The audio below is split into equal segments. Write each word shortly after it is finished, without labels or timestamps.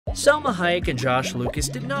Salma Hayek and Josh Lucas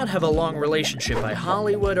did not have a long relationship by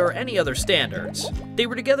Hollywood or any other standards. They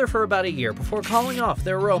were together for about a year before calling off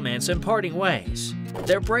their romance and parting ways.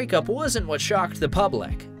 Their breakup wasn't what shocked the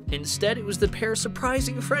public. Instead, it was the pair's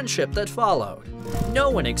surprising friendship that followed. No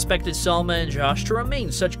one expected Salma and Josh to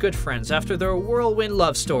remain such good friends after their whirlwind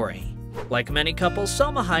love story. Like many couples,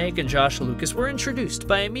 Salma Hayek and Josh Lucas were introduced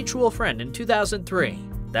by a mutual friend in 2003.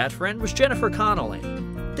 That friend was Jennifer Connelly.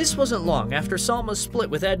 This wasn't long after Salma's split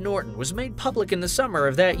with Ed Norton was made public in the summer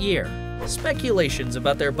of that year. Speculations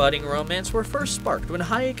about their budding romance were first sparked when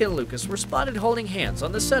Hayek and Lucas were spotted holding hands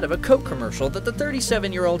on the set of a Coke commercial that the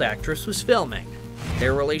 37-year-old actress was filming.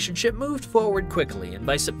 Their relationship moved forward quickly, and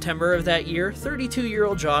by September of that year,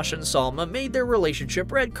 32-year-old Josh and Salma made their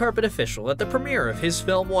relationship red carpet official at the premiere of his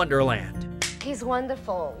film Wonderland. He's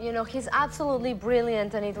wonderful. You know, he's absolutely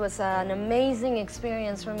brilliant, and it was an amazing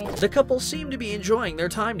experience for me. The couple seemed to be enjoying their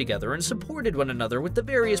time together and supported one another with the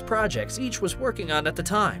various projects each was working on at the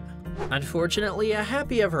time. Unfortunately, a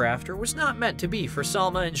happy ever after was not meant to be for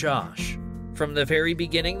Salma and Josh. From the very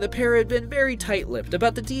beginning, the pair had been very tight-lipped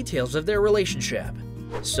about the details of their relationship.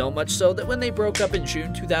 So much so that when they broke up in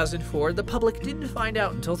June 2004, the public didn't find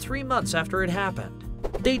out until 3 months after it happened.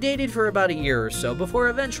 They dated for about a year or so before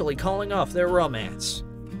eventually calling off their romance.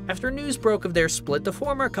 After news broke of their split, the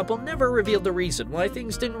former couple never revealed the reason why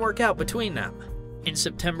things didn't work out between them. In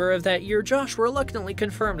September of that year, Josh reluctantly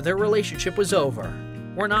confirmed their relationship was over.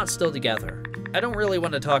 "We're not still together. I don't really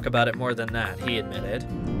want to talk about it more than that," he admitted.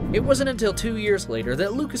 It wasn't until 2 years later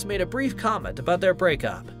that Lucas made a brief comment about their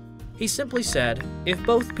breakup. He simply said, "If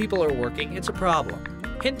both people are working, it's a problem,"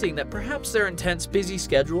 hinting that perhaps their intense, busy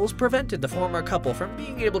schedules prevented the former couple from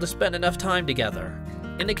being able to spend enough time together.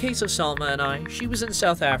 "In the case of Salma and I, she was in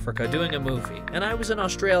South Africa doing a movie, and I was in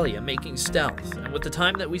Australia making Stealth, and with the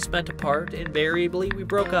time that we spent apart, invariably we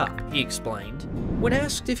broke up," he explained. When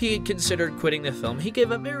asked if he had considered quitting the film, he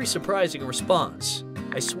gave a very surprising response.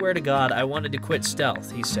 "I swear to God, I wanted to quit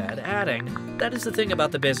Stealth," he said, adding, "That is the thing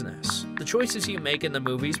about the business. The choices you make in the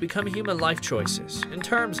movies become human life choices, in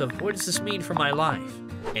terms of what does this mean for my life?"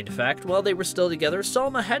 In fact, while they were still together,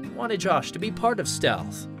 Salma hadn't wanted Josh to be part of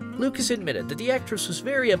Stealth. Lucas admitted that the actress was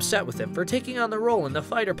very upset with him for taking on the role in the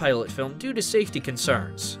fighter pilot film due to safety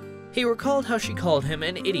concerns. He recalled how she called him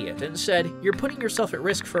an idiot and said, "You're putting yourself at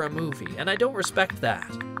risk for a movie, and I don't respect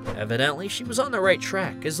that." Evidently, she was on the right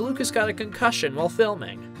track, as Lucas got a concussion while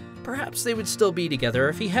filming. Perhaps they would still be together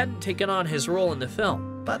if he hadn't taken on his role in the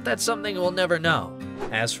film, but that's something we'll never know.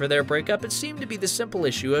 As for their breakup, it seemed to be the simple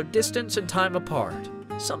issue of distance and time apart,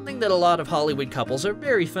 something that a lot of Hollywood couples are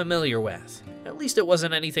very familiar with. At least it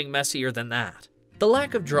wasn't anything messier than that. The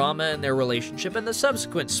lack of drama in their relationship and the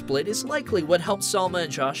subsequent split is likely what helped Salma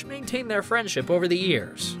and Josh maintain their friendship over the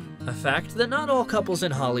years. A fact that not all couples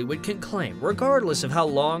in Hollywood can claim, regardless of how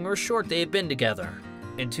long or short they have been together.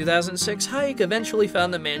 In 2006, Hayek eventually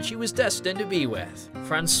found the man she was destined to be with,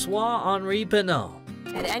 François-Henri.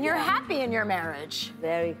 And you're happy in your marriage.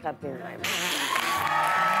 Very happy in my marriage.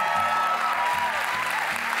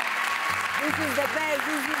 This is the best.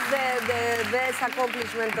 This is the best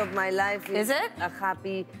accomplishment of my life. Is it? A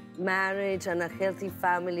happy marriage and a healthy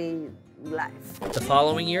family life. The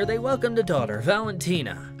following year, they welcomed a daughter,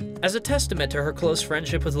 Valentina. As a testament to her close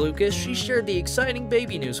friendship with Lucas, she shared the exciting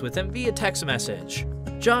baby news with him via text message.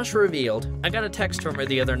 Josh revealed, "I got a text from her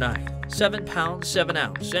the other night, 7 pounds, 7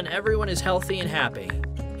 ounces, and everyone is healthy and happy."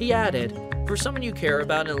 He added, "For someone you care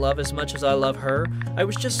about and love as much as I love her, I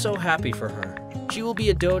was just so happy for her. She will be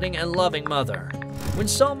a doting and loving mother." When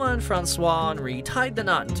Salma and François-Henri tied the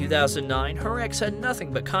knot in 2009, her ex had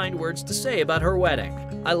nothing but kind words to say about her wedding.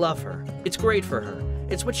 "I love her. It's great for her.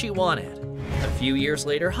 It's what she wanted." A few years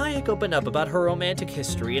later, Hayek opened up about her romantic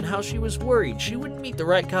history and how she was worried she wouldn't meet the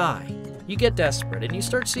right guy. "You get desperate and you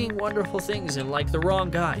start seeing wonderful things in like the wrong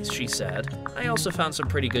guys," she said. "I also found some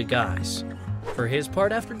pretty good guys." For his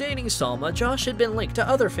part, after dating Salma, Josh had been linked to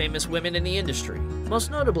other famous women in the industry,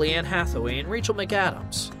 most notably Anne Hathaway and Rachel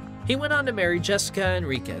McAdams. He went on to marry Jessica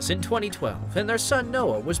Enriquez in 2012, and their son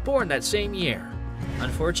Noah was born that same year.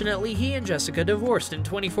 Unfortunately, he and Jessica divorced in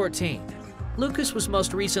 2014. Lucas was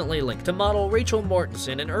most recently linked to model Rachel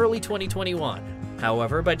Mortensen in early 2021.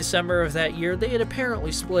 However, by December of that year, they had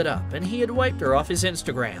apparently split up, and he had wiped her off his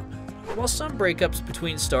Instagram. While some breakups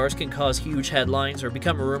between stars can cause huge headlines or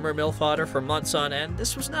become rumor mill fodder for months on end,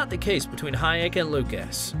 this was not the case between Hayek and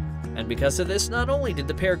Lucas. And because of this, not only did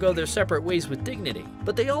the pair go their separate ways with dignity,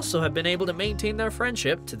 but they also have been able to maintain their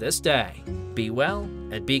friendship to this day. Be well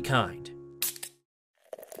and be kind.